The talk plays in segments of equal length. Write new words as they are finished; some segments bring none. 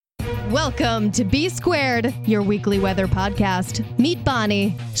Welcome to B Squared, your weekly weather podcast. Meet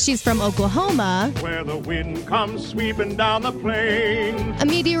Bonnie. She's from Oklahoma, where the wind comes sweeping down the plain. A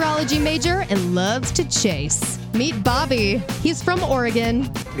meteorology major and loves to chase. Meet Bobby. He's from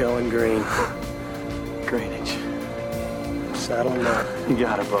Oregon. Going green. Greenwich. Saddle up. You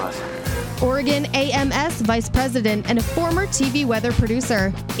got it, boss. Oregon AMS vice president and a former TV weather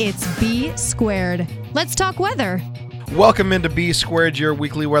producer. It's B Squared. Let's talk weather. Welcome into B Squared, your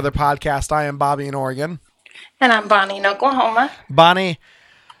weekly weather podcast. I am Bobby in Oregon. And I'm Bonnie in Oklahoma. Bonnie,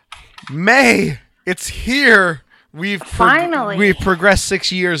 May, it's here. Finally. We've progressed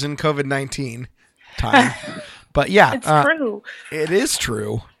 6 years in COVID-19 time. But yeah. It's true. It is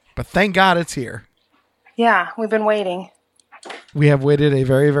true. But thank God it's here. Yeah, we've been waiting. We have waited a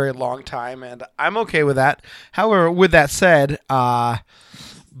very, very long time, and I'm okay with that. However, with that said,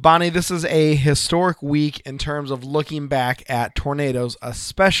 Bonnie, this is a historic week in terms of looking back at tornadoes,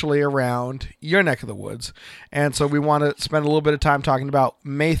 especially around your neck of the woods. And so we want to spend a little bit of time talking about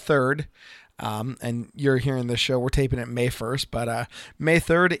May 3rd. And you're hearing this show, we're taping it May 1st, but May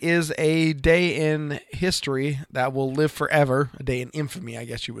 3rd is a day in history that will live forever, a day in infamy, I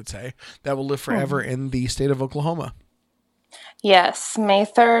guess you would say, that will live forever in the state of Oklahoma. Yes, May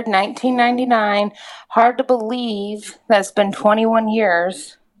 3rd, 1999. Hard to believe that's been 21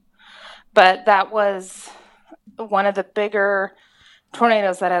 years. But that was one of the bigger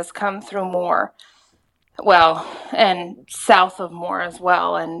tornadoes that has come through Moore. Well, and south of Moore as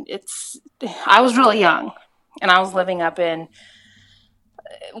well. And I was really young, and I was living up in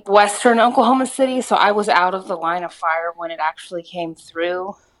western Oklahoma City, so I was out of the line of fire when it actually came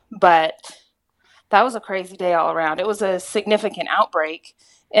through. But that was a crazy day all around. It was a significant outbreak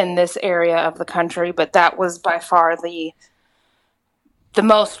in this area of the country, but that was by far the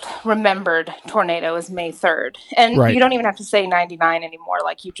most remembered tornado is May 3rd. And Right. You don't even have to say 99 anymore.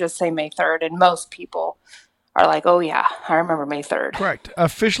 Like, you just say May 3rd, and most people are like, oh yeah, I remember May 3rd. Correct.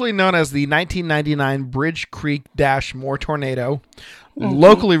 Officially known as the 1999 Bridge Creek-Moore tornado,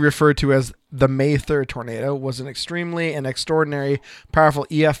 locally referred to as the May 3rd tornado, was an extremely and extraordinary powerful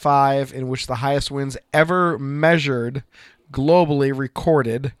EF5 in which the highest winds ever measured globally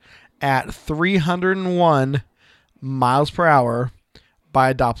recorded at 301 miles per hour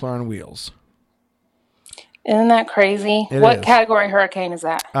by Doppler on wheels. Isn't that crazy? What category hurricane is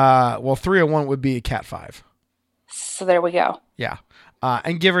that? Well, 301 would be a Cat 5. So there we go. Yeah.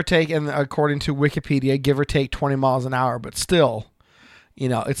 And give or take, and according to Wikipedia, give or take 20 miles an hour, but still,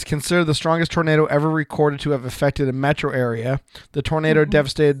 it's considered the strongest tornado ever recorded to have affected a metro area. The tornado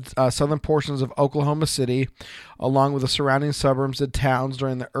devastated southern portions of Oklahoma City, along with the surrounding suburbs and towns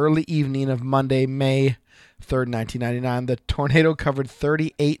during the early evening of Monday, May 3rd, 1999. The tornado covered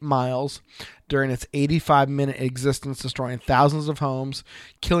 38 miles during its 85-minute existence, destroying thousands of homes,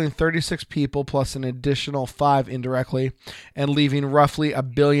 killing 36 people plus an additional 5 indirectly, and leaving roughly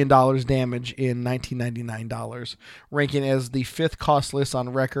 $1 billion damage in 1999 dollars, ranking as the 5th costliest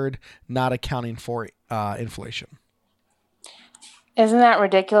on record, not accounting for inflation. Isn't that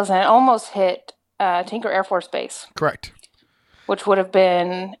ridiculous? And it almost hit Tinker Air Force Base. Correct. Which would have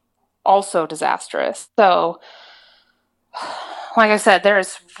been also disastrous. So, like I said, there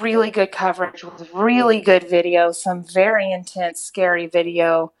is really good coverage with really good video, some very intense, scary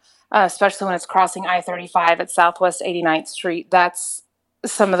video, especially when it's crossing I-35 at Southwest 89th Street. That's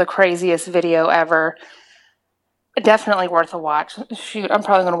some of the craziest video ever. Definitely worth a watch. Shoot, I'm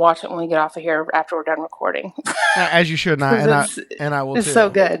probably going to watch it when we get off of here after we're done recording. As you should, and I will too. It's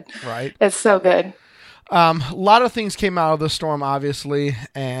so good. Right? It's so good. A lot of things came out of the storm, obviously,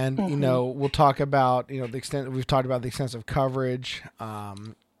 and we'll talk about the extent we've talked about the extensive coverage.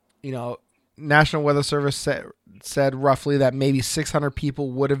 National Weather Service said roughly that maybe 600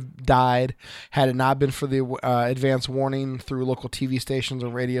 people would have died had it not been for the advance warning through local TV stations or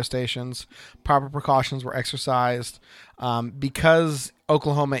radio stations. Proper precautions were exercised because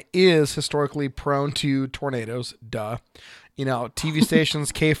Oklahoma is historically prone to tornadoes. Duh. TV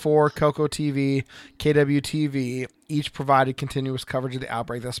stations K4, Coco TV, KWTV, each provided continuous coverage of the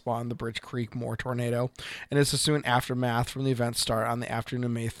outbreak that spawned the Bridge Creek-Moore tornado, and its ensuing aftermath from the event's start on the afternoon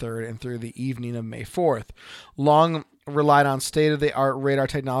of May 3rd and through the evening of May 4th. Long relied on state-of-the-art radar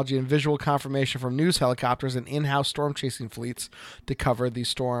technology and visual confirmation from news helicopters and in-house storm chasing fleets to cover the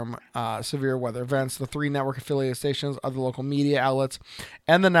storm severe weather events. The 3 network affiliated stations, other local media outlets,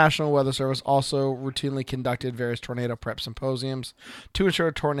 and the National Weather Service also routinely conducted various tornado prep symposiums to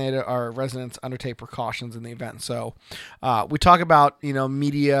ensure residents undertake precautions in the event. So we talk about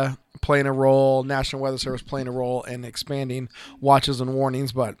media playing a role, National Weather Service playing a role in expanding watches and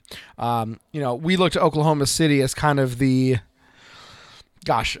warnings. But, we look to Oklahoma City as kind of the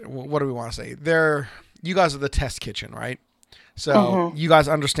gosh, what do we want to say? You guys are the test kitchen, right? So you guys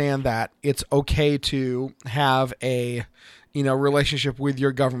understand that it's okay to have a, relationship with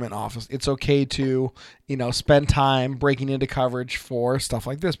your government office. It's okay to, spend time breaking into coverage for stuff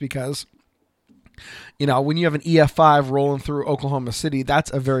like this because, when you have an EF5 rolling through Oklahoma City,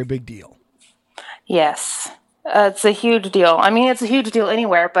 that's a very big deal. Yes, it's a huge deal. I mean, it's a huge deal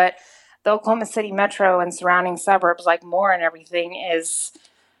anywhere, but the Oklahoma City metro and surrounding suburbs like Moore and everything is,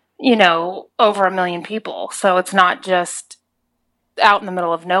 over 1 million people. So it's not just out in the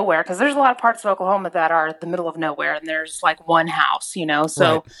middle of nowhere, because there's a lot of parts of Oklahoma that are the middle of nowhere and there's like one house,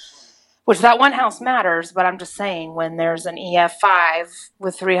 so Right. which that one house matters. But I'm just saying, when there's an EF5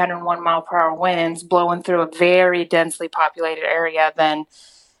 with 301 mile per hour winds blowing through a very densely populated area, then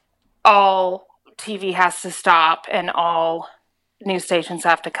all TV has to stop and all news stations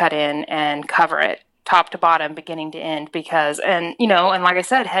have to cut in and cover it top to bottom, beginning to end, because, and like I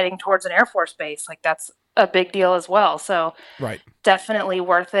said, heading towards an Air Force base, like that's a big deal as well. So Right. definitely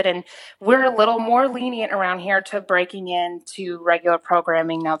worth it. And we're a little more lenient around here to breaking into regular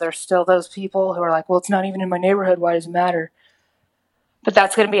programming. Now, there's still those people who are like, well, it's not even in my neighborhood, why does it matter? But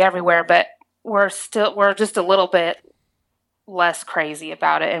that's going to be everywhere. But we're just a little bit less crazy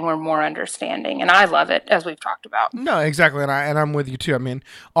about it, and we're more understanding, and I love it, as we've talked about. No, exactly, and I'm with you too. I mean,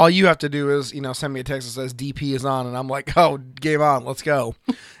 all you have to do is send me a text that says DP is on, and I'm like, oh, game on, let's go.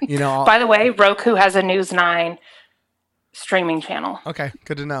 By the way, Roku has a News 9 streaming channel. Okay,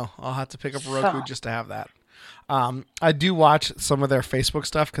 good to know. I'll have to pick up a Roku just to have that. I do watch some of their Facebook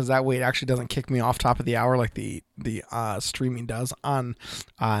stuff because that way it actually doesn't kick me off top of the hour like the streaming does on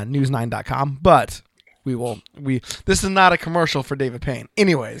news9.com. But this is not a commercial for David Payne.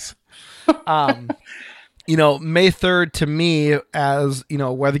 Anyways, May 3rd to me as,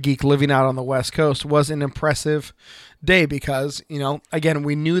 weather geek living out on the West Coast was an impressive day because, again,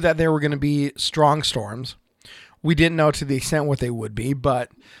 we knew that there were going to be strong storms. We didn't know to the extent what they would be,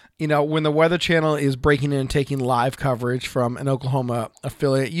 but when the Weather Channel is breaking in and taking live coverage from an Oklahoma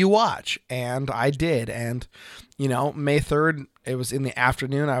affiliate, you watch, and I did. And May 3rd, it was in the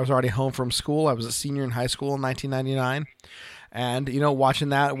afternoon. I was already home from school. I was a senior in high school in 1999. And, watching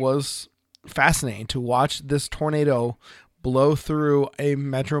that was fascinating to watch this tornado blow through a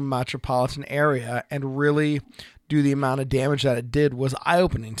metropolitan area and really do the amount of damage that it did was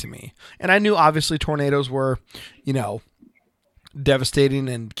eye-opening to me. And I knew obviously tornadoes were, devastating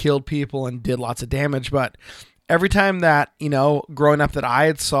and killed people and did lots of damage. But every time that, growing up that I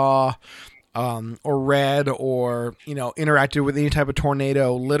had saw or read or, interacted with any type of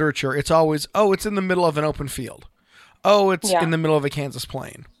tornado literature, it's always, oh, it's in the middle of an open field. Oh, it's in the middle of a Kansas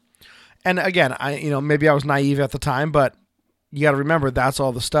plain. And again, maybe I was naive at the time, but you got to remember that's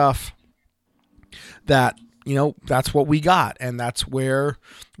all the stuff that, that's what we got. And that's where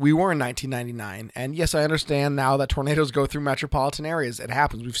we were in 1999. And yes, I understand now that tornadoes go through metropolitan areas. It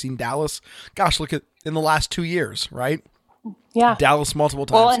happens. We've seen Dallas. Gosh, look at in the last 2 years, right? Yeah. Dallas multiple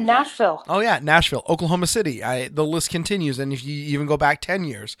times. Well, in Nashville. Oh, yeah. Nashville, Oklahoma City. The list continues. And if you even go back 10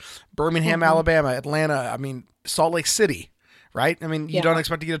 years, Birmingham, Alabama, Atlanta, Salt Lake City, right? You don't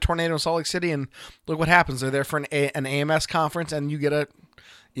expect to get a tornado in Salt Lake City. And look what happens. They're there for an AMS conference and you get a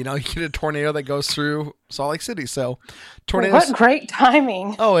tornado that goes through Salt Lake City. So tornadoes. What great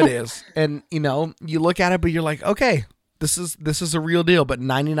timing. Oh, it is. And, you look at it, but you're like, okay, this is a real deal. But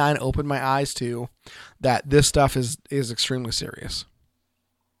 99 opened my eyes to that this stuff is extremely serious.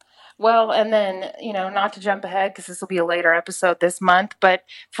 Well, and then, not to jump ahead because this will be a later episode this month, but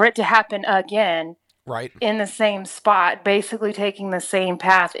for it to happen again right in the same spot, basically taking the same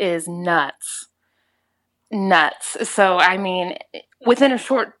path is nuts. So, within a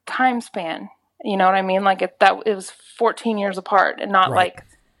short time span, you know what I mean? Like it was 14 years apart and not like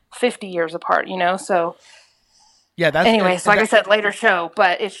 50 years apart, so. Yeah, that's anyways, like I said, later show,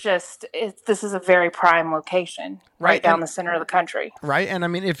 but this is a very prime location right down the center of the country. Right. And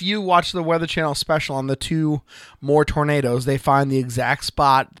if you watch the Weather Channel special on the 2 more tornadoes, they find the exact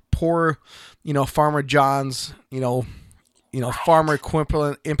spot. Poor, Farmer John's, farmer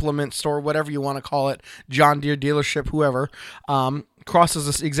equipment implement store, whatever you want to call it, John Deere dealership, whoever, crosses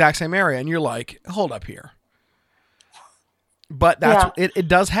this exact same area. And you're like, hold up here. But it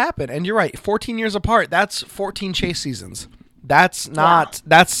does happen. And you're right. 14 years apart. That's 14 chase seasons. That's not,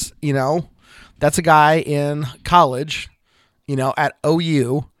 that's a guy in college, at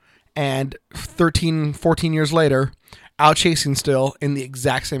OU and 13, 14 years later out chasing still in the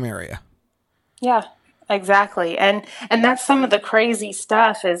exact same area. Yeah, exactly. And that's some of the crazy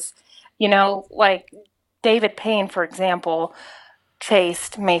stuff is, like David Payne, for example,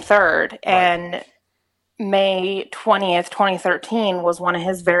 chased May 3rd and May 20th, 2013 was one of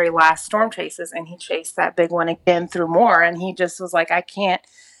his very last storm chases, and he chased that big one again through more, and he just was like, I can't.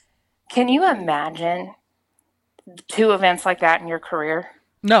 Can you imagine 2 events like that in your career?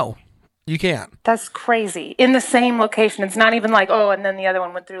 No, you can't. That's crazy. In the same location. It's not even like, oh, and then the other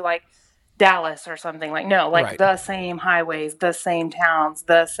one went through like Dallas or something. Like, no, like Right. the same highways, the same towns,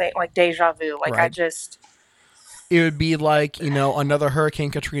 the same, like deja vu. Like, Right. it would be like, another Hurricane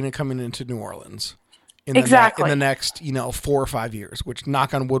Katrina coming into New Orleans. In Exactly. the next, 4 or 5 years, which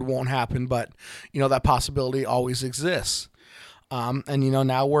knock on wood won't happen, but, that possibility always exists. And,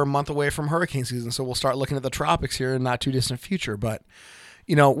 now we're a month away from hurricane season, so we'll start looking at the tropics here in not too distant future. But,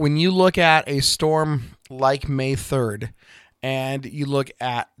 when you look at a storm like May 3rd, and you look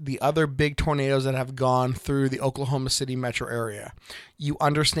at the other big tornadoes that have gone through the Oklahoma City metro area, you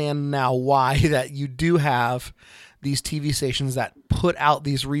understand now why that you do have these TV stations that put out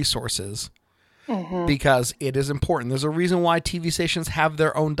these resources. Because it is important. There's a reason why TV stations have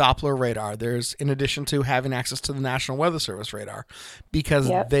their own Doppler radar. There's, in addition to having access to the National Weather Service radar,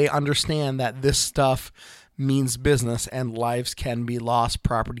 because they understand that this stuff means business and lives can be lost,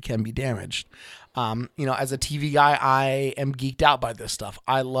 property can be damaged. As a TV guy, I am geeked out by this stuff.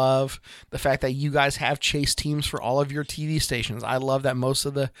 I love the fact that you guys have chase teams for all of your TV stations. I love that most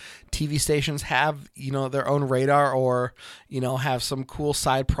of the TV stations have, their own radar or, have some cool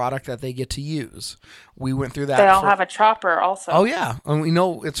side product that they get to use. We went through that. They all have a chopper also. Oh, yeah. And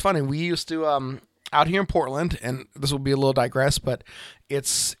it's funny. We used to, out here in Portland, and this will be a little digress, but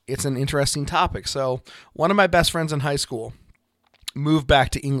it's an interesting topic. So one of my best friends in high school moved back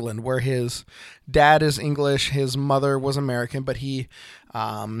to England, where his dad is English, his mother was American, but he,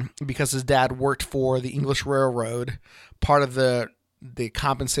 because his dad worked for the English Railroad, part of the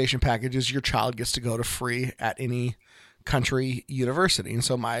compensation package is your child gets to go to free at any country university. And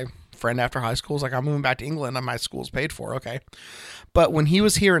so my friend after high school was like, I'm moving back to England and my school's paid for. Okay. But when he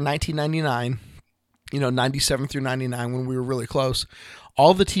was here in 1999, 97 through 99, when we were really close,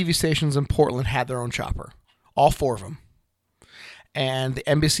 all the TV stations in Portland had their own chopper, all 4 of them. And the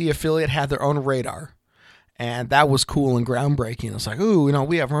NBC affiliate had their own radar. And that was cool and groundbreaking. It's like, ooh,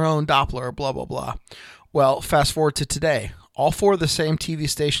 we have our own Doppler, blah, blah, blah. Well, fast forward to today. All 4 of the same TV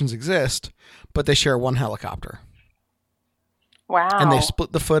stations exist, but they share one helicopter. Wow. And they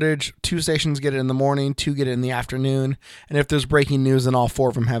split the footage. 2 stations get it in the morning, 2 get it in the afternoon. And if there's breaking news, then all 4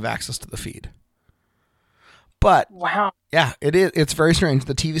 of them have access to the feed. But, wow. Yeah, it's very strange.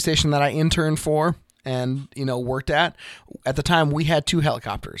 The TV station that I interned for and, worked at the time, we had 2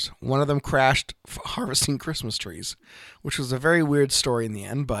 helicopters. One of them crashed harvesting Christmas trees, which was a very weird story in the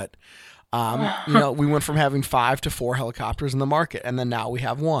end. But, we went from having 5 to 4 helicopters in the market, and then now we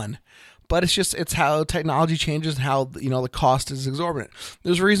have 1. But it's how technology changes and how, the cost is exorbitant.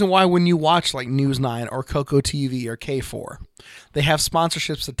 There's a reason why when you watch like News 9 or Coco TV or K4, they have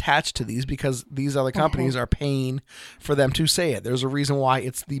sponsorships attached to these because these other companies are paying for them to say it. There's a reason why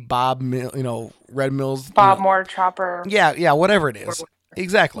it's the Red Mills. Bob Moore chopper. Yeah, whatever it is.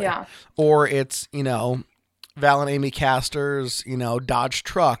 Exactly. Yeah. Or it's, Val and Amy Castor's, Dodge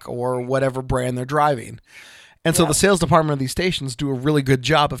truck or whatever brand they're driving. And so the sales department of these stations do a really good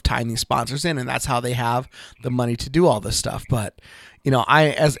job of tying these sponsors in, and that's how they have the money to do all this stuff. But, I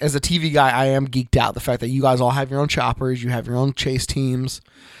as a TV guy, I am geeked out. The fact that you guys all have your own choppers, you have your own chase teams,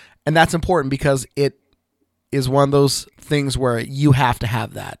 and that's important because it is one of those things where you have to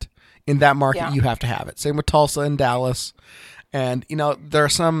have that. In that market, you have to have it. Same with Tulsa and Dallas. And, there are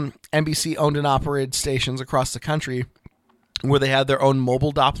some NBC owned and operated stations across the country where they have their own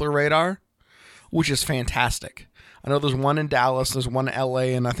mobile Doppler radar, which is fantastic. I know there's one in Dallas, there's one in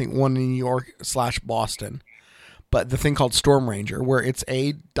LA, and I think one in New York/Boston. But the thing called Storm Ranger, where it's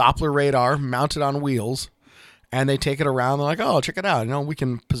a Doppler radar mounted on wheels, and they take it around. They're like, oh, check it out. We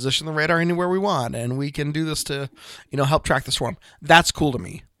can position the radar anywhere we want, and we can do this to, help track the storm. That's cool to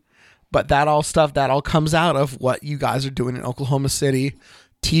me. But that all comes out of what you guys are doing in Oklahoma City,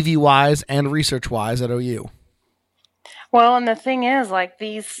 TV-wise and research-wise at OU. Well, and the thing is, like,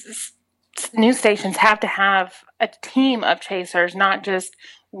 these news stations have to have a team of chasers, not just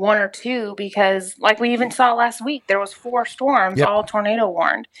 1 or 2, because like we even saw last week, there was 4 storms, all tornado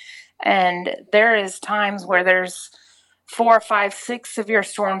warned. And there is times where there's 4, 5, 6 severe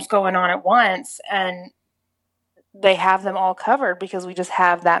storms going on at once, and they have them all covered because we just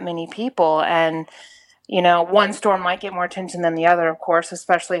have that many people. And, one storm might get more attention than the other, of course,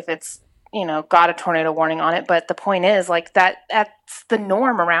 especially if it's, got a tornado warning on it. But the point is, like, that's the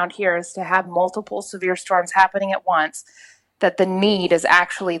norm around here, is to have multiple severe storms happening at once, that the need is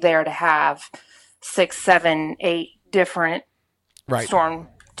actually there to have 6, 7, 8 different storm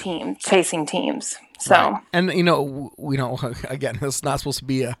chasing teams. So, right. And we know again, this is not supposed to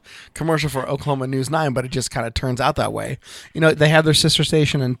be a commercial for Oklahoma News 9, but it just kind of turns out that way. They have their sister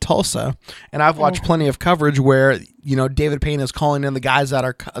station in Tulsa, and I've watched plenty of coverage where David Payne is calling in the guys that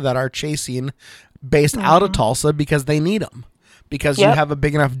are chasing based out of Tulsa because they need them. Because you have a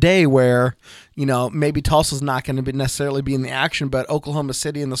big enough day where, maybe Tulsa's not going to necessarily be in the action, but Oklahoma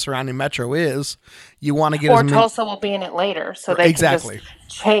City and the surrounding metro is. You want to get or Tulsa will be in it later, so they can just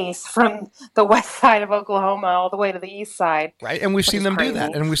chase from the west side of Oklahoma all the way to the east side. Right, and we've seen them do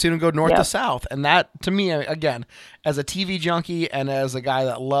that, and we've seen them go north to south. And that, to me, again, as a TV junkie and as a guy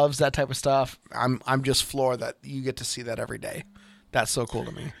that loves that type of stuff, I'm just floored that you get to see that every day. That's so cool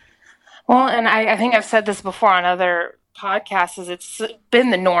to me. Well, and I think I've said this before on other podcasts, is it's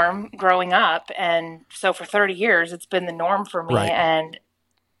been the norm growing up, and so for 30 years it's been the norm for me, and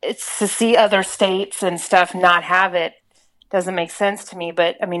it's to see other states and stuff not have it doesn't make sense to me.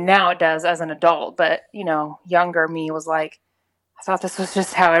 But I mean, now it does as an adult, but younger me was like, I thought this was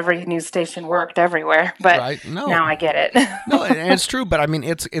just how every news station worked everywhere, but now I get it. No, and it's true, but I mean,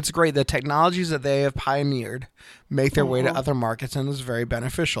 it's great. The technologies that they have pioneered make their way to other markets, and is very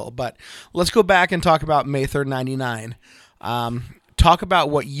beneficial. But let's go back and talk about May 3rd, 99. Talk about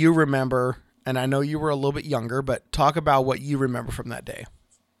what you remember, and I know you were a little bit younger, but talk about what you remember from that day.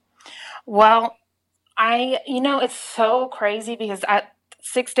 Well, it's so crazy because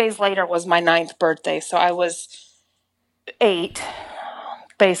 6 days later was my 9th birthday, so I was 8,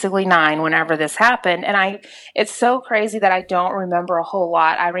 basically 9 whenever this happened. And it's so crazy that I don't remember a whole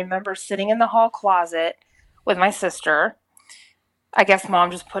lot. I remember sitting in the hall closet with my sister. I guess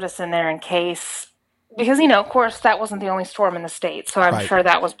Mom just put us in there in case, because, of course, that wasn't the only storm in the state. So I'm sure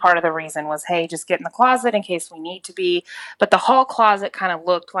that was part of the reason was, hey, just get in the closet in case we need to be. But the hall closet kind of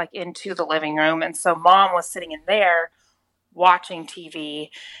looked like into the living room. And so Mom was sitting in there watching TV.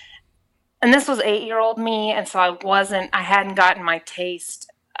 And this was 8-year-old me, and so I hadn't gotten my taste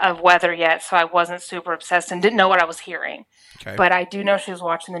of weather yet, so I wasn't super obsessed and didn't know what I was hearing. Okay. But I do know she was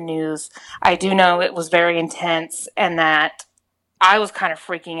watching the news. I do know it was very intense, and that I was kind of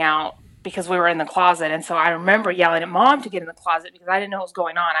freaking out because we were in the closet. And so I remember yelling at Mom to get in the closet because I didn't know what was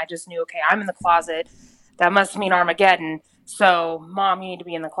going on. I just knew, okay, I'm in the closet. That must mean Armageddon. So, Mom, you need to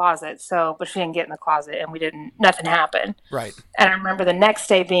be in the closet. So, but she didn't get in the closet, and nothing happened. Right. And I remember the next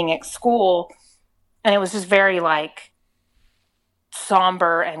day being at school, and it was just very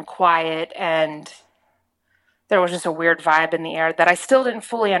somber and quiet, and there was just a weird vibe in the air that I still didn't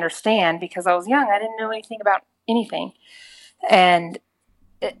fully understand because I was young. I didn't know anything about anything. And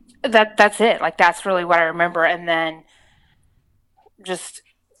that's it. That's really what I remember. And then just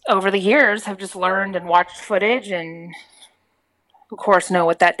over the years have just learned and watched footage and of course know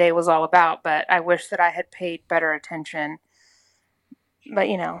what that day was all about, but I wish that I had paid better attention. But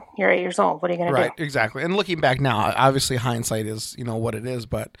you're 8 years old. What are you going to do? Right, exactly. And looking back now, obviously hindsight is what it is.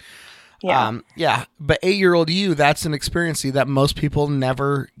 But But 8-year-old you, that's an experience that most people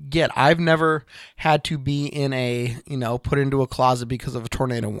never get. I've never had to be in put into a closet because of a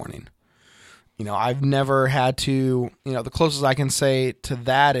tornado warning. I've never had to. The closest I can say to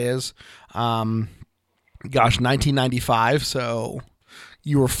that is. 1995, so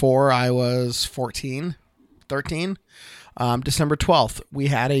you were 4, I was 14, 13. December 12th, we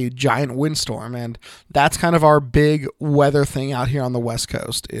had a giant windstorm, and that's kind of our big weather thing out here on the West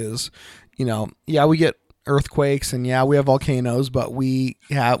Coast is, we get earthquakes and we have volcanoes, but we're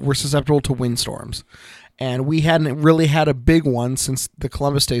susceptible to windstorms. And we hadn't really had a big one since the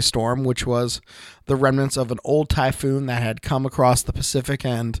Columbus Day storm, which was the remnants of an old typhoon that had come across the Pacific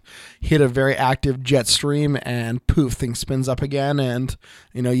and hit a very active jet stream, and poof, thing spins up again. And,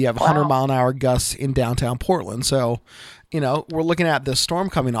 you have 100-mile-an-hour gusts in downtown Portland. So, we're looking at this storm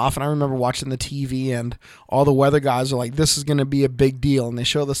coming off, and I remember watching the TV, and all the weather guys are like, this is going to be a big deal. And they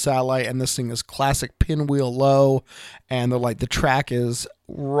show the satellite, and this thing is classic pinwheel low, and they're like, the track is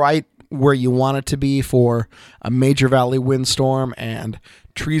right where you want it to be for a major valley windstorm, and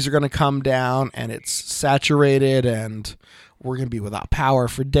trees are going to come down, and it's saturated, and we're going to be without power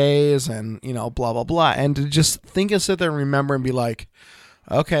for days, and blah blah blah. And to just think and sit there and remember and be like,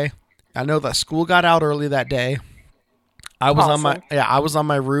 okay, I know that school got out early that day. I was on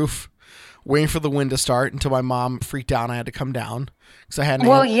my roof waiting for the wind to start until my mom freaked out and I had to come down because I had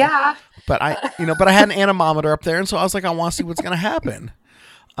but I had an anemometer up there, and so I was like, I want to see what's going to happen.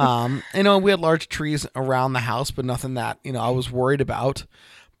 We had large trees around the house, but nothing that, I was worried about.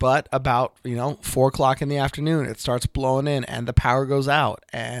 But about, 4:00 in the afternoon, it starts blowing in and the power goes out.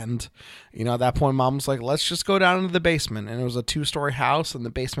 And, at that point, Mom was like, let's just go down into the basement. And it was a 2-story house, and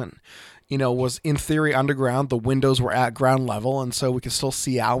the basement, was in theory underground. The windows were at ground level, and so we could still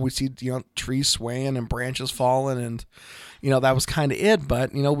see out. We see, trees swaying and branches falling, and that was kind of it.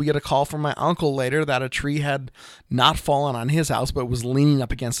 But we get a call from my uncle later that a tree had not fallen on his house, but was leaning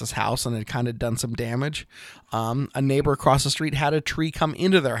up against his house and had kind of done some damage. A neighbor across the street had a tree come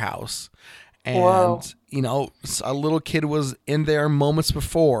into their house, and Whoa. a little kid was in there moments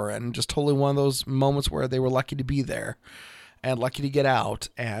before, and just totally one of those moments where they were lucky to be there and lucky to get out.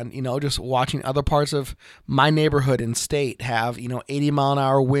 And just watching other parts of my neighborhood and state have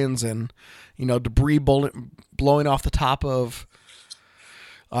 80-mile-an-hour winds and debris blowing off the top of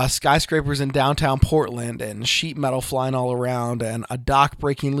skyscrapers in downtown Portland, and sheet metal flying all around, and a dock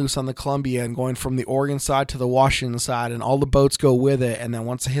breaking loose on the Columbia and going from the Oregon side to the Washington side, and all the boats go with it, and then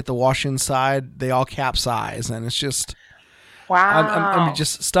once they hit the Washington side, they all capsize, and it's just Wow. I mean,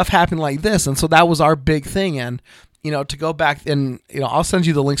 just stuff happened like this. And so that was our big thing. And to go back and I'll send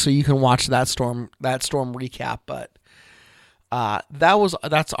you the link so you can watch that storm recap. But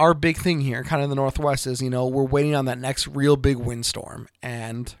that's our big thing here, kind of in the Northwest, is we're waiting on that next real big windstorm.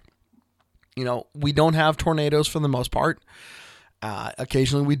 And we don't have tornadoes for the most part.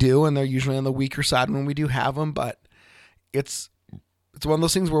 Occasionally we do, and they're usually on the weaker side when we do have them. But it's one of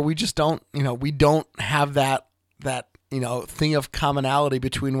those things where we just don't we don't have that thing of commonality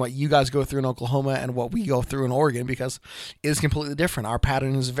between what you guys go through in Oklahoma and what we go through in Oregon, because it is completely different. Our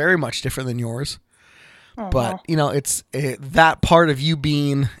pattern is very much different than yours. But, that part of you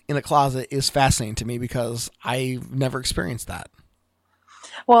being in a closet is fascinating to me because I've never experienced that.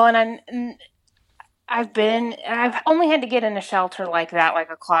 Well, and I've only had to get in a shelter like that, like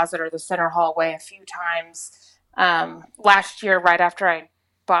a closet or the center hallway, a few times. Last year, right after I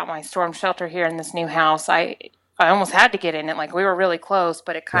bought my storm shelter here in this new house, I almost had to get in it. Like, we were really close,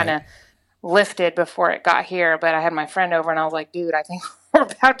 but it kind of lifted before it got here. But I had my friend over and I was like, dude, I think we're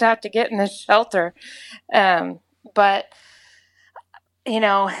about to have to get in this shelter. But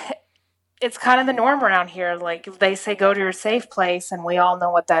it's kind of the norm around here. Like, they say, go to your safe place, and we all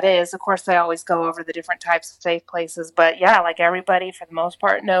know what that is. Of course, they always go over the different types of safe places, but yeah, like, everybody for the most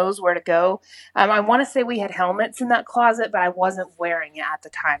part knows where to go. I want to say we had helmets in that closet, but I wasn't wearing it at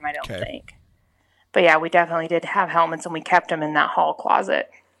the time, I don't think. But yeah, we definitely did have helmets, and we kept them in that hall closet.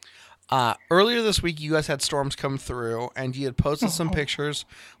 Earlier this week, you guys had storms come through, and you had posted some pictures.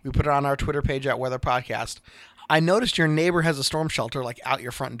 We put it on our Twitter page at Weather Podcast. I noticed your neighbor has a storm shelter like out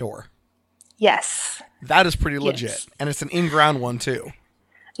your front door. Yes. That is pretty legit, and it's an in-ground one too.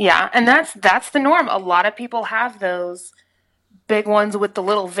 Yeah, and that's the norm. A lot of people have those big ones with the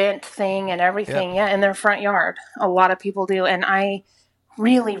little vent thing and everything, in their front yard. A lot of people do, and I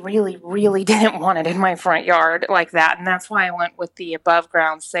really, really, really didn't want it in my front yard like that, and that's why I went with the above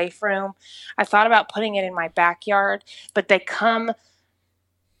ground safe room. I thought about putting it in my backyard, but they come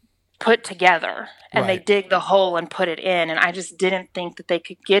put together, and they dig the hole and put it in, and I just didn't think that they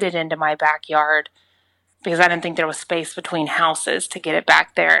could get it into my backyard because I didn't think there was space between houses to get it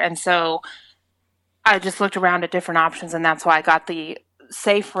back there. And so I just looked around at different options, and that's why I got the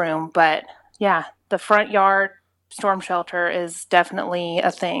safe room. But yeah, the front yard storm shelter is definitely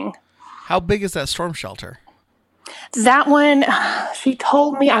a thing. How big is that storm shelter? That one, she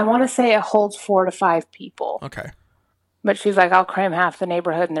told me, I want to say it holds 4 to 5 people. Okay. But she's like, I'll cram half the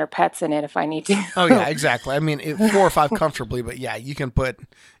neighborhood and their pets in it if I need to. Oh, yeah, exactly. I mean, 4 or 5 comfortably, but yeah, you can put,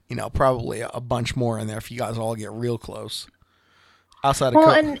 probably a bunch more in there if you guys all get real close. Outside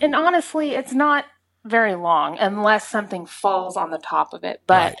of and honestly, it's not very long unless something falls on the top of it.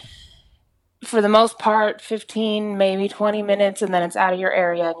 But for the most part, 15, maybe 20 minutes, and then it's out of your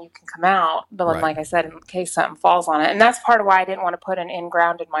area and you can come out. But like I said, in case something falls on it. And that's part of why I didn't want to put an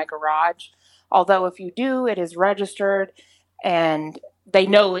in-ground in my garage. Although if you do, it is registered and they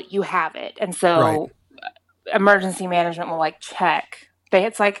know that you have it. And so emergency management will check.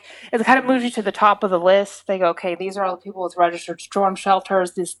 It kind of moves you to the top of the list. They go, okay, these are all the people with registered storm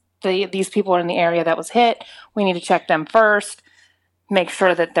shelters. These people are in the area that was hit. We need to check them first. Make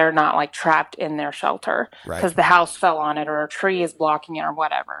sure that they're not trapped in their shelter because the house fell on it or a tree is blocking it or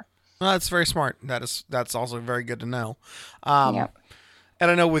whatever. Well, that's very smart. That's also very good to know. And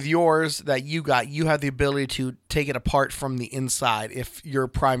I know with yours that you have the ability to take it apart from the inside if your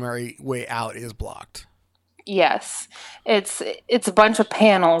primary way out is blocked. Yes. It's a bunch of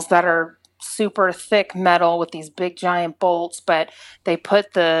panels that are super thick metal with these big giant bolts, but they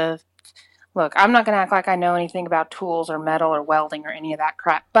put look, I'm not going to act like I know anything about tools or metal or welding or any of that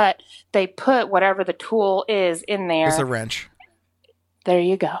crap, but they put whatever the tool is in there. It's a wrench. There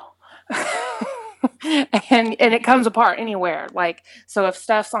you go. and it comes apart anywhere. So if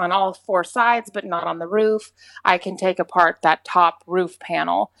stuff's on all 4 sides but not on the roof, I can take apart that top roof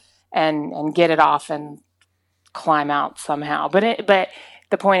panel and get it off and climb out somehow. But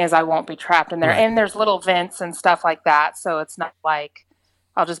the point is I won't be trapped in there. Right. And there's little vents and stuff like that. So it's not like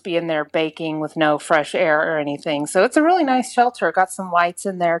I'll just be in there baking with no fresh air or anything. So it's a really nice shelter. It got some lights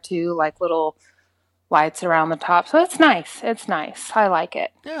in there too, like little lights around the top. So it's nice. It's nice. I like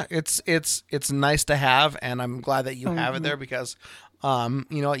it. Yeah, it's nice to have, and I'm glad that you have it there because,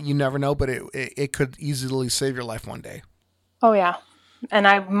 you never know, but it could easily save your life one day. Oh, yeah. And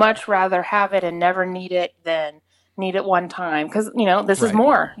I'd much rather have it and never need it than need it one time. Because, this is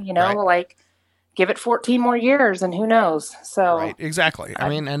more, Right. like give it 14 more years and who knows. So Right, exactly. I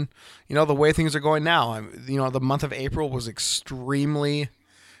mean, and, the way things are going now, the month of April was extremely,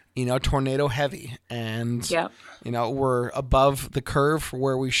 tornado heavy. And, Yep. We're above the curve for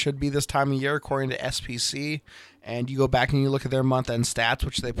where we should be this time of year, according to SPC. And you go back and you look at their month-end stats,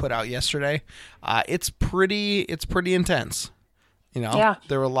 which they put out yesterday. It's pretty intense. Yeah.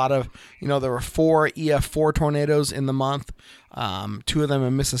 There were a lot of, there were 4 EF4 tornadoes in the month, 2 of them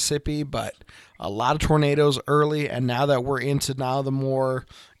in Mississippi, but a lot of tornadoes early. And now that we're into the more,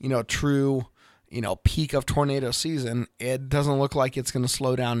 true, peak of tornado season, it doesn't look like it's going to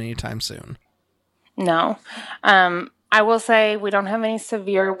slow down anytime soon. No. I will say we don't have any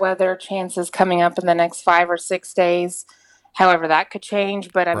severe weather chances coming up in the next 5 or 6 days. However, that could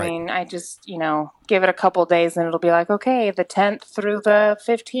change. But I mean, I just, give it a couple days and it'll be like, okay, the 10th through the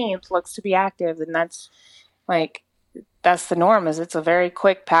 15th looks to be active. And that's the norm. Is it's a very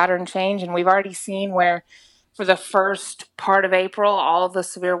quick pattern change. And we've already seen where for the first part of April, all of the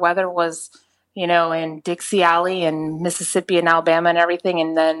severe weather was, in Dixie Alley and Mississippi and Alabama and everything.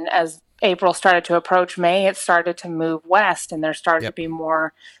 And then as April started to approach May, it started to move west, and there started to be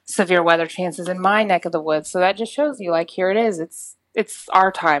more severe weather chances in my neck of the woods. So that just shows you, here it is. It's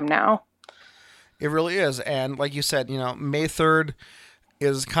our time now. It really is. And like you said, May 3rd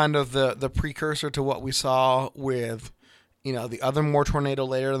is kind of the precursor to what we saw with, the other more tornado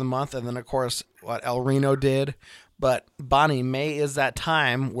later in the month. And then, of course, what El Reno did. But, Bonnie, May is that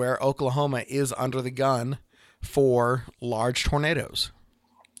time where Oklahoma is under the gun for large tornadoes.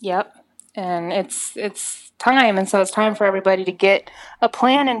 Yep. And it's time. And so it's time for everybody to get a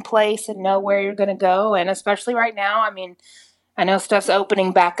plan in place and know where you're going to go. And especially right now, I mean, I know stuff's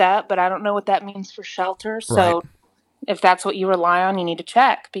opening back up, but I don't know what that means for shelters. So if that's what you rely on, you need to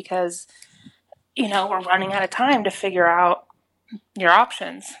check because, we're running out of time to figure out your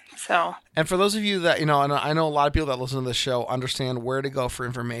options. So, and for those of you that, and I know a lot of people that listen to this show understand where to go for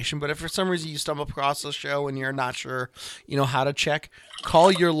information, but if for some reason you stumble across the show and you're not sure, how to check,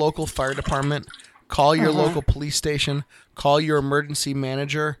 call your local fire department, call your local police station, call your emergency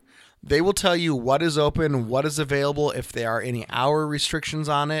manager. They will tell you what is open, what is available, if there are any hour restrictions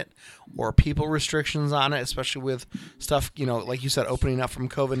on it or people restrictions on it, especially with stuff, like you said, opening up from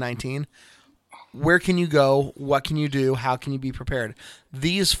COVID-19. Where can you go? What can you do? How can you be prepared?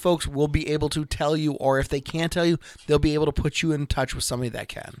 These folks will be able to tell you, or if they can't tell you, they'll be able to put you in touch with somebody that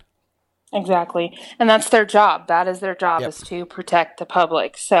can. Exactly. And that's their job. That is their job, is to protect the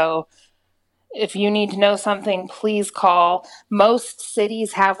public. So if you need to know something, please call. Most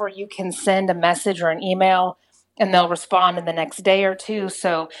cities have where you can send a message or an email and they'll respond in the next day or two.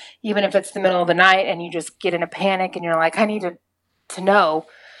 So even if it's the middle of the night and you just get in a panic and you're like, I need to know,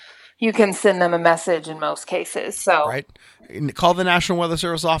 you can send them a message in most cases. So right. Call the National Weather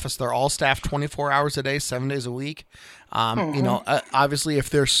Service office. They're all staffed 24 hours a day, 7 days a week. Obviously, if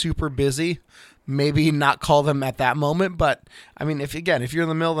they're super busy, maybe not call them at that moment. But I mean, if you're in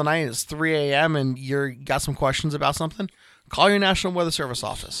the middle of the night, it's 3 a.m. and you're got some questions about something, call your National Weather Service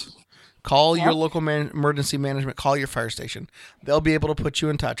office. Call your local emergency management. Call your fire station. They'll be able to put you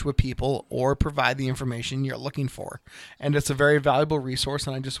in touch with people or provide the information you're looking for. And it's a very valuable resource,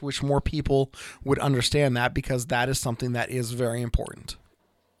 and I just wish more people would understand that because that is something that is very important.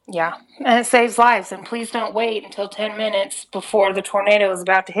 Yeah, and it saves lives. And please don't wait until 10 minutes before the tornado is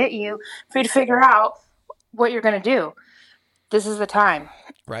about to hit you for you to figure out what you're going to do. This is the time.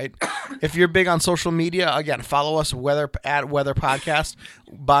 Right. If you're big on social media, again, follow us at Weather Podcast.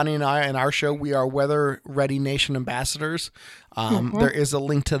 Bonnie and I, in our show, we are Weather Ready Nation ambassadors. There is a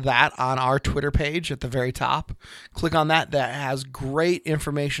link to that on our Twitter page at the very top. Click on that. That has great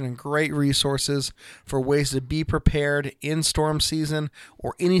information and great resources for ways to be prepared in storm season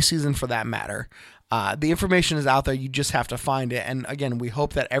or any season for that matter. The information is out there. You just have to find it. And again, we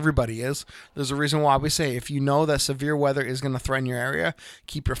hope that everybody is. There's a reason why we say if you know that severe weather is going to threaten your area,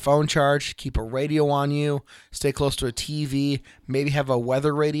 keep your phone charged, keep a radio on you, stay close to a TV, maybe have a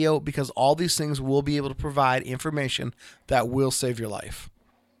weather radio, because all these things will be able to provide information that will save your life.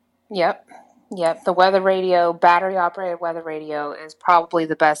 Yep. Yep, the weather radio, battery operated weather radio is probably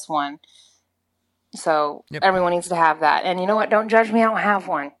the best one. So everyone needs to have that. And you know what? Don't judge me. I don't have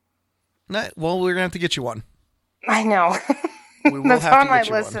one. No, well, we're gonna have to get you one. I know. We will That's have on to my get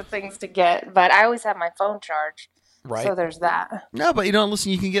you list one. of things to get. But I always have my phone charged. Right. So there's that. No, but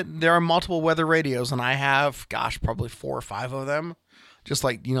listen, there are multiple weather radios, and I have, probably 4 or 5 of them, just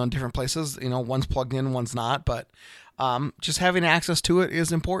like, in different places. One's plugged in, one's not, but just having access to it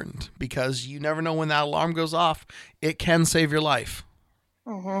is important because you never know when that alarm goes off. It can save your life.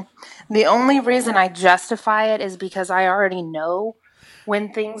 Mm-hmm. The only reason I justify it is because I already know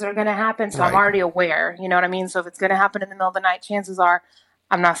when things are going to happen, so I'm already aware. You know what I mean? So if it's going to happen in the middle of the night, chances are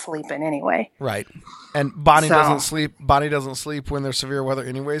I'm not sleeping anyway. Right. And Bonnie doesn't sleep. Bonnie doesn't sleep when there's severe weather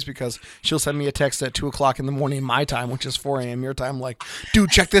anyways, because she'll send me a text at 2:00 in the morning, my time, which is 4 a.m. your time. Like, dude,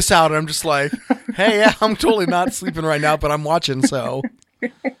 check this out. And I'm just like, hey, yeah, I'm totally not sleeping right now, but I'm watching. So,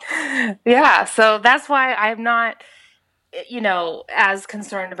 yeah. So that's why I'm not, as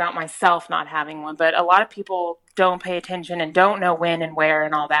concerned about myself not having one. But a lot of people don't pay attention and don't know when and where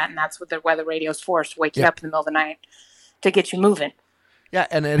and all that. And that's what the weather radio is for, is to wake you up in the middle of the night to get you moving. Yeah,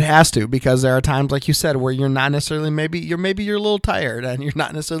 and it has to, because there are times, like you said, where you're not necessarily, maybe you're a little tired and you're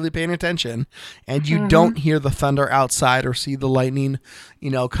not necessarily paying attention, and you don't hear the thunder outside or see the lightning,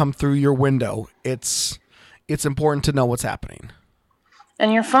 come through your window. It's important to know what's happening.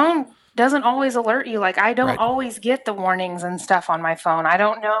 And your phone doesn't always alert you. Like, I don't always get the warnings and stuff on my phone. I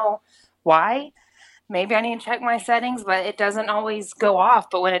don't know why. Maybe I need to check my settings, but it doesn't always go off.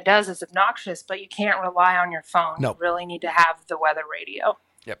 But when it does, it's obnoxious. But you can't rely on your phone. No. You really need to have the weather radio.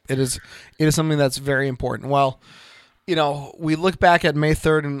 Yep. It is something that's very important. Well, we look back at May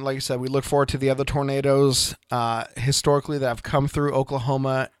 3rd, and like I said, we look forward to the other tornadoes historically that have come through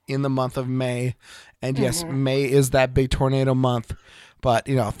Oklahoma in the month of May. And yes, May is that big tornado month. But,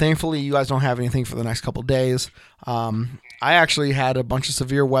 thankfully, you guys don't have anything for the next couple of days. I actually had a bunch of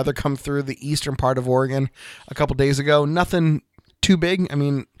severe weather come through the eastern part of Oregon a couple days ago. Nothing too big. I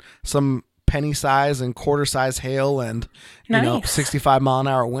mean, some penny size and quarter size hail and, 65 mile an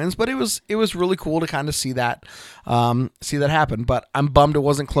hour winds. But it was really cool to kind of see that happen. But I'm bummed it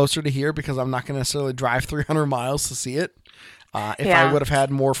wasn't closer to here, because I'm not going to necessarily drive 300 miles to see it. If I would have had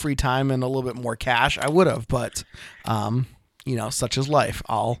more free time and a little bit more cash, I would have. But, such is life.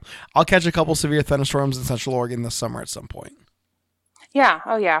 I'll catch a couple severe thunderstorms in Central Oregon this summer at some point. Yeah.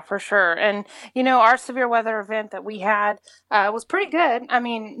 Oh, yeah, for sure. And, our severe weather event that we had was pretty good. I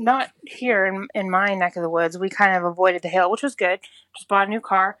mean, not here in my neck of the woods. We kind of avoided the hail, which was good. Just bought a new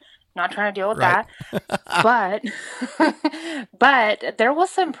car. Not trying to deal with that. But there was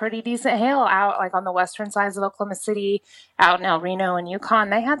some pretty decent hail out, like on the western sides of Oklahoma City, out in El Reno and Yukon.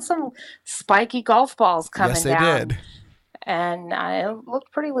 They had some spiky golf balls coming down. Yes, they did. And it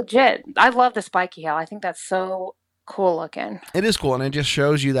looked pretty legit. I love the spiky hail. I think that's so cool looking. It is cool, and it just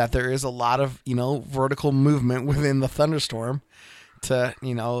shows you that there is a lot of, vertical movement within the thunderstorm to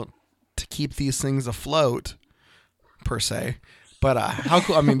keep these things afloat, per se. But how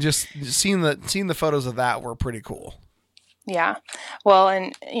cool! I mean, just seeing the photos of that were pretty cool. Yeah, well,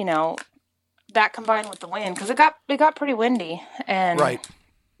 and that combined with the wind, because it got pretty windy, and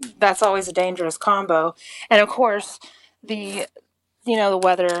that's always a dangerous combo. And of course, the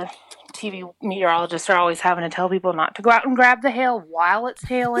weather TV meteorologists are always having to tell people not to go out and grab the hail while it's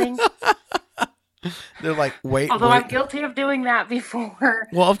hailing. They're like, wait. Although I'm guilty of doing that before.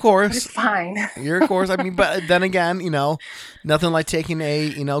 Well, of course. It's fine. Of course. I mean, but then again, nothing like taking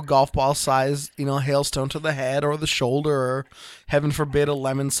a, golf ball size, hailstone to the head or the shoulder, or heaven forbid a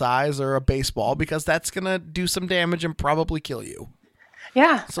lemon size or a baseball, because that's going to do some damage and probably kill you.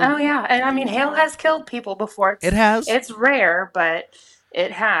 Yeah. So, yeah. And I mean, hail has killed people before. It has. It's rare, but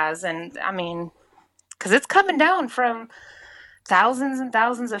it has. And I mean, because it's coming down from thousands and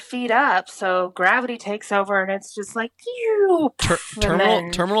thousands of feet up, so gravity takes over, and it's just like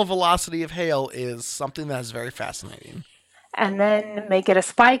terminal velocity of hail is something that is very fascinating. And then make it a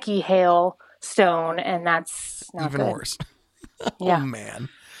spiky hail stone, and that's not even good. Worse. Yeah. Oh man.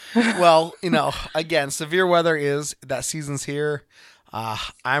 Well, again, severe weather is that season's here.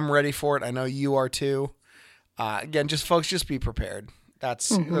 I'm ready for it. I know you are too. Again, folks, just be prepared.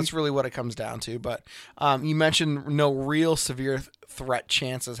 That's really what it comes down to. But you mentioned no real severe threat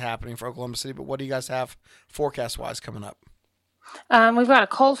chances happening for Oklahoma City, but what do you guys have forecast-wise coming up? We've got a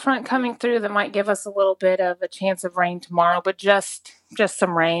cold front coming through that might give us a little bit of a chance of rain tomorrow, but just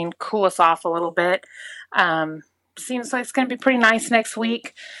some rain, cool us off a little bit. Seems like it's going to be pretty nice next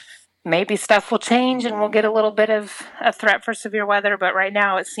week. Maybe stuff will change and we'll get a little bit of a threat for severe weather, but right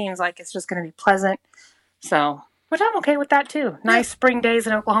now it seems like it's just going to be pleasant. So... which I'm okay with that too. Nice spring days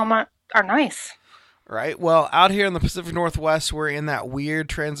in Oklahoma. are nice. Right. Well, out here in the Pacific Northwest, we're in that weird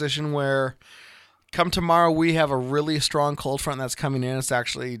transition where come tomorrow, we have a really strong cold front that's coming in. It's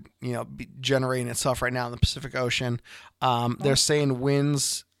actually, generating itself right now in the Pacific Ocean. They're saying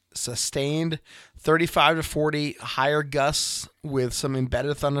winds sustained 35 to 40, higher gusts with some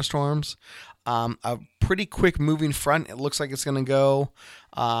embedded thunderstorms. A pretty quick moving front. It looks like it's going to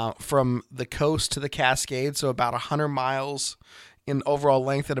go from the coast to the Cascades, so about 100 miles in overall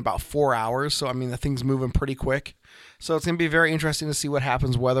length in about 4 hours. So, the thing's moving pretty quick. So it's going to be very interesting to see what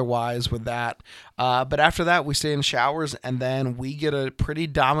happens weather-wise with that. But after that, we stay in showers, and then we get a pretty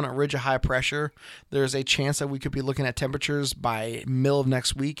dominant ridge of high pressure. There's a chance that we could be looking at temperatures by middle of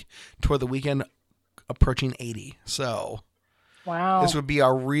next week toward the weekend approaching 80. So wow, this would be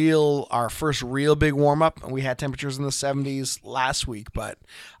our first real big warm-up. We had temperatures in the 70s last week, but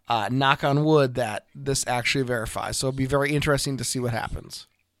knock on wood that this actually verifies. So it'll be very interesting to see what happens.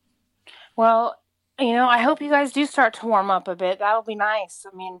 Well, I hope you guys do start to warm up a bit. That'll be nice.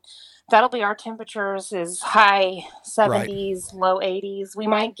 That'll be our temperatures is high 70s, low 80s. We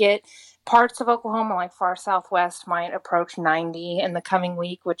might get parts of Oklahoma, like far southwest, might approach 90 in the coming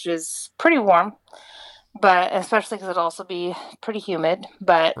week, which is pretty warm. But especially because it'll also be pretty humid.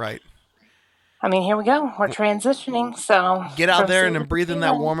 But right. Here we go. We're transitioning. So get out there and then breathe in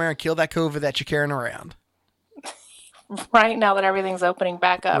that warm air and kill that COVID that you're carrying around. Right now that everything's opening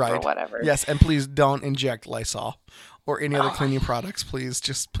back up or whatever. Yes, and please don't inject Lysol or any other cleaning products. Please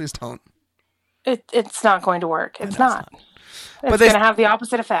don't. It's not going to work. It's not. It's going to have the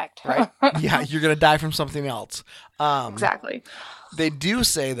opposite effect. Right? Yeah, you're going to die from something else. Exactly. They do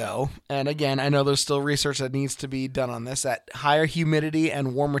say, though, and again, I know there's still research that needs to be done on this, that higher humidity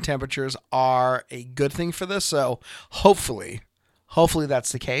and warmer temperatures are a good thing for this. So hopefully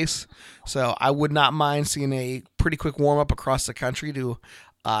that's the case. So I would not mind seeing a pretty quick warm up across the country to,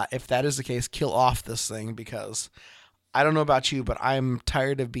 if that is the case, kill off this thing, because I don't know about you, but I'm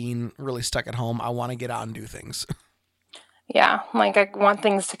tired of being really stuck at home. I want to get out and do things. Yeah, I want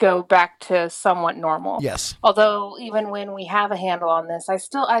things to go back to somewhat normal. Yes. Although even when we have a handle on this, I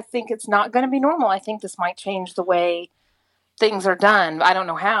think it's not going to be normal. I think this might change the way things are done. I don't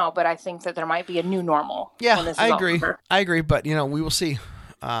know how, but I think that there might be a new normal. Yeah, I agree. But, we will see.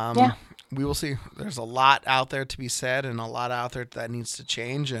 We will see. There's a lot out there to be said and a lot out there that needs to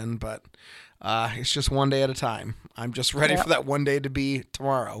change. But it's just one day at a time. I'm just ready for that one day to be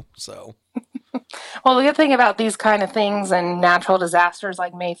tomorrow. So. Well, the good thing about these kind of things and natural disasters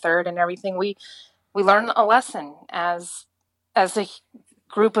like May 3rd and everything, we learn a lesson as a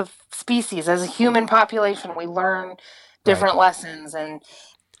group of species, as a human population. We learn different lessons, and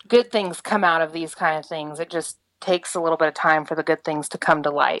good things come out of these kind of things. It just takes a little bit of time for the good things to come to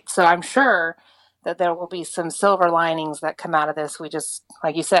light. So I'm sure that there will be some silver linings that come out of this. We just,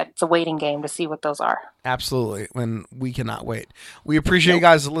 like you said, it's a waiting game to see what those are. Absolutely. And we cannot wait. We appreciate you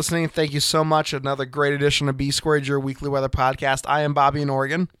guys listening. Thank you so much. Another great edition of B Squared, your weekly weather podcast. I am Bobby in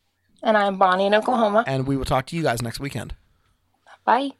Oregon. And I'm Bonnie in Oklahoma. And we will talk to you guys next weekend. Bye.